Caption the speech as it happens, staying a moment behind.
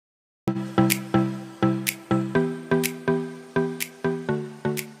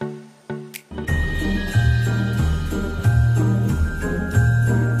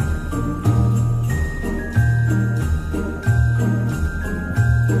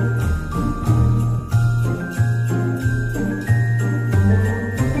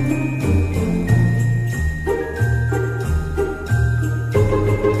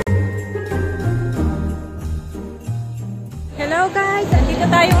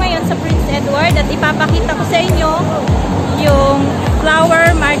ngayon sa Prince Edward at ipapakita ko sa inyo yung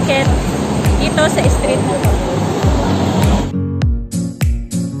flower market dito sa street na to.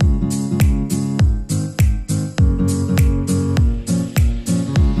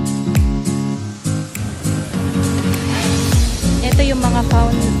 Ito yung mga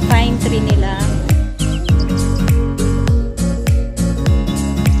pine tree nila.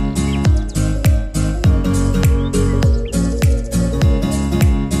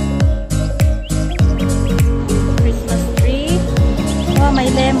 May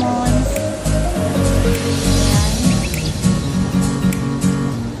lemons.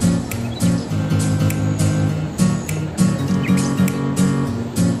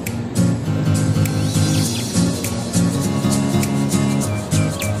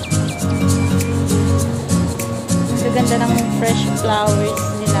 Ang ganda ng fresh flowers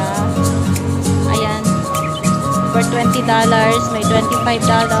nila. Ayan. For $20, may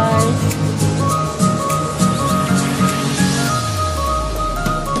 $25.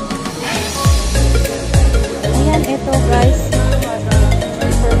 Ito guys,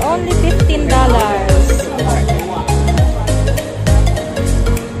 for only $15.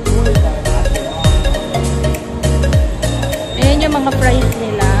 Ayan yung mga price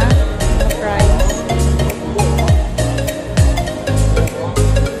nila. Mga price.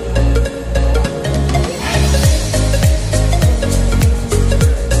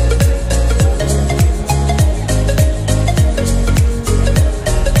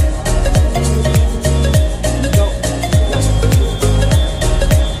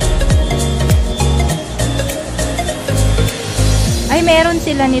 Meron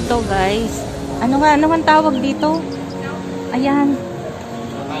sila nito guys. Ano nga tawag dito? Ayan.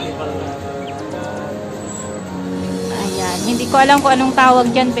 Ayan. Hindi ko alam kung anong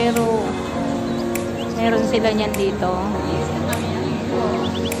tawag dyan pero meron sila niyan dito.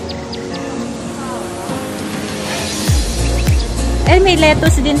 Eh may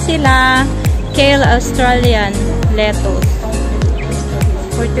lettuce din sila. Kale Australian lettuce.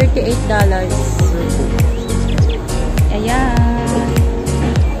 For $38. Ayan.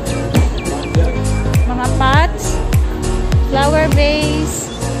 Pots, flower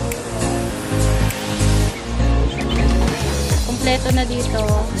vase, kompleto na dito.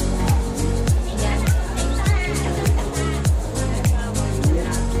 Ayan.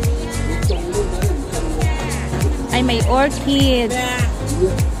 Ay, may orchids,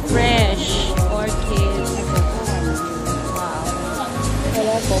 fresh orchids. Wow.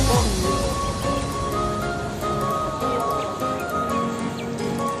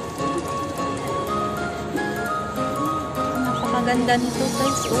 Ganda nito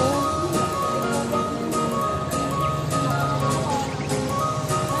guys, oh.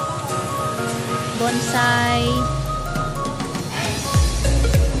 Bonsai.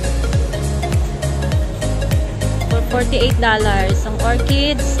 For $48. Ang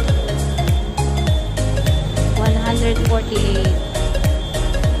orchids, $148.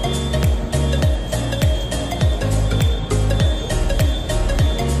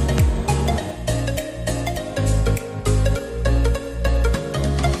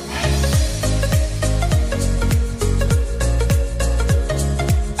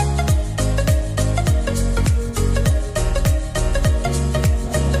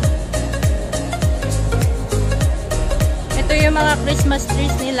 Yung mga Christmas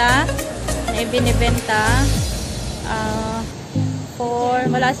trees nila na ibinibenta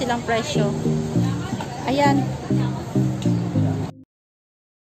wala silang presyo. Ayan.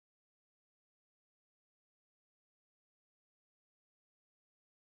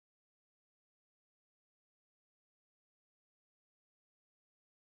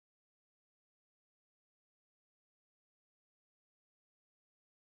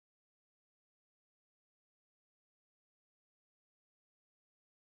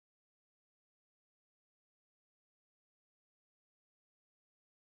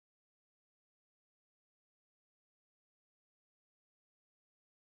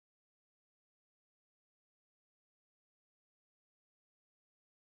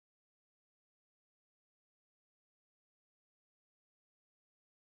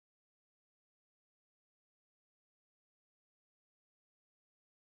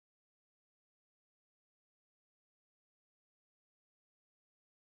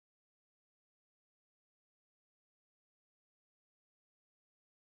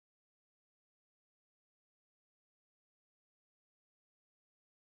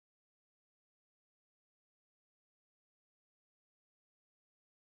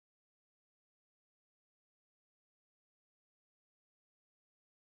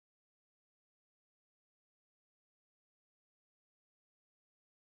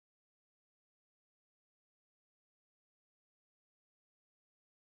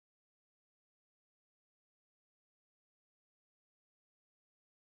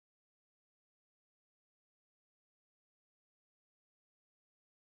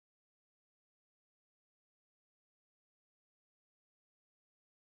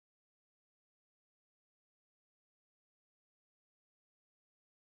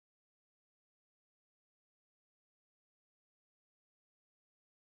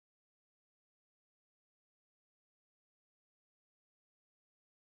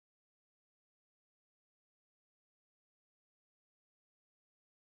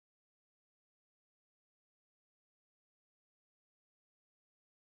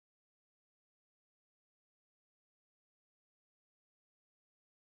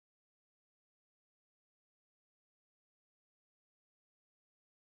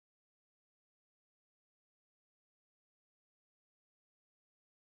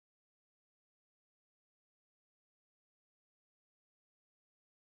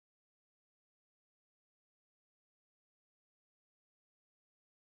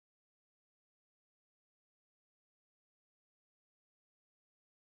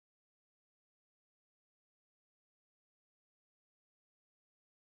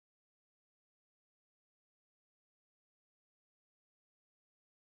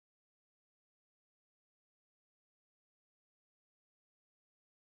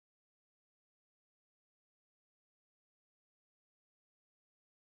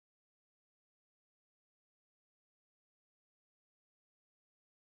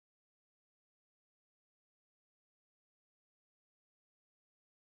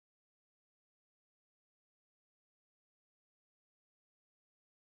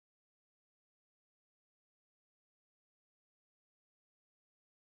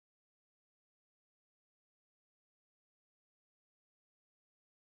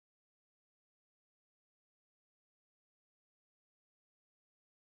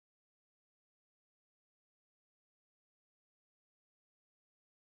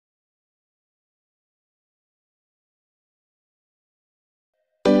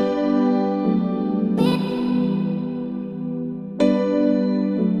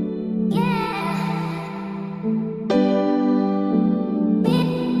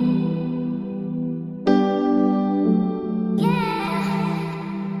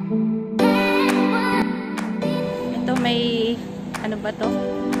 may, ano ba to?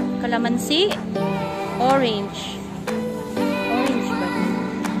 Kalamansi. Orange. Orange ba ito?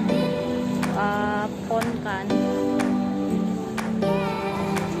 Poncan.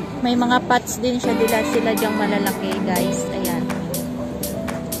 May mga pots din siya, sila dyang malalaki, guys. Ayan.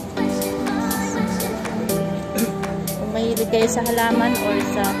 Kung mahilig kayo sa halaman or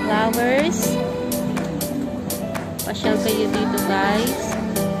sa flowers, pasyal kayo dito, guys.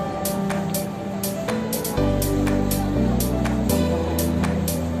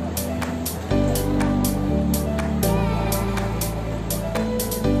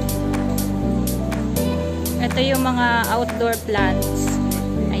 Ito yung mga outdoor plants.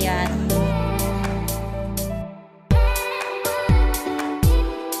 Ayan.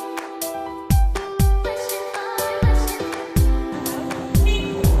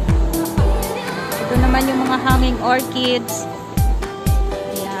 Ito naman yung mga hanging orchids.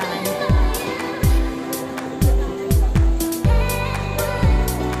 Ayan.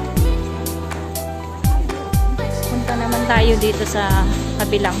 Punta naman tayo dito sa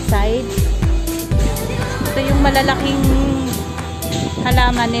kabilang side. Ito yung malalaking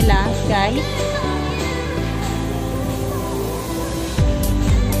halaman nila, guys.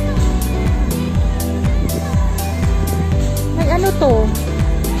 May ano to?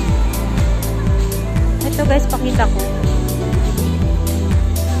 Ito, guys, pakita ko.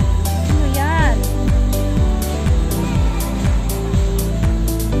 Ano yan?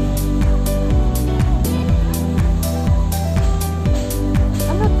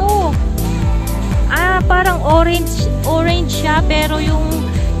 Ano to? Parang orange siya, pero yung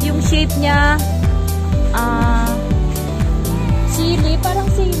shape niya sili, parang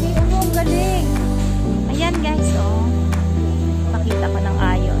sili. Ano, ang galing. Ayan, guys, oh. Pakita ko ng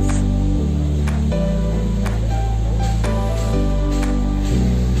ayos.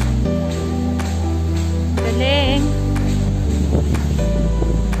 Galing.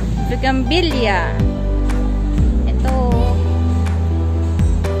 Bugambilya. Ito.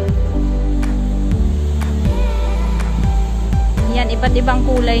 Yan, iba't ibang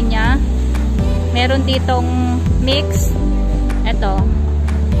kulay niya. Meron ditong mix. Ito.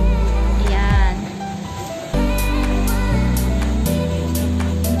 Ayan.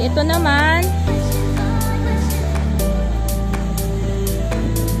 Ito naman.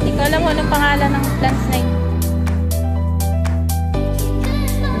 Hindi ko alam kung anong pangalan ng plants na ito.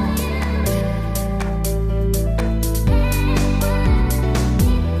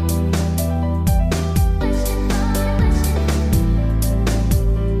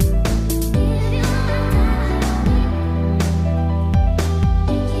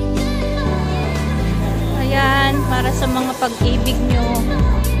 Para sa mga pag-ibig nyo.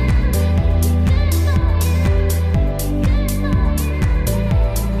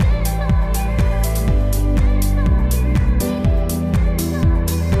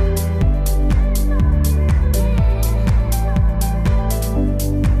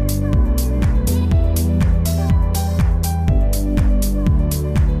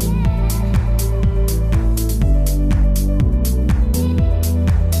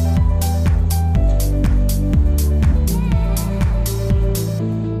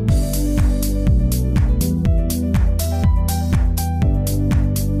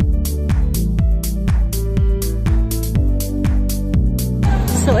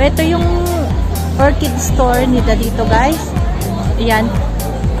 So, ito yung orchid store nila dito, guys. Ayan.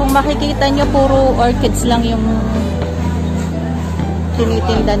 Kung makikita nyo, puro orchids lang yung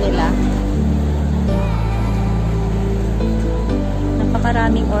tinitinda nila.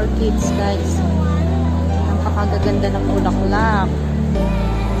 Napakaraming orchids, guys. Napakagaganda ng ulak-ulak.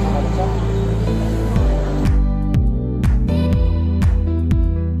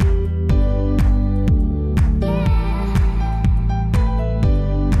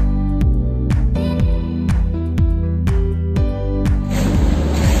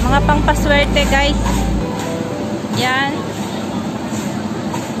 Mga pangpaswerte, guys. Yan.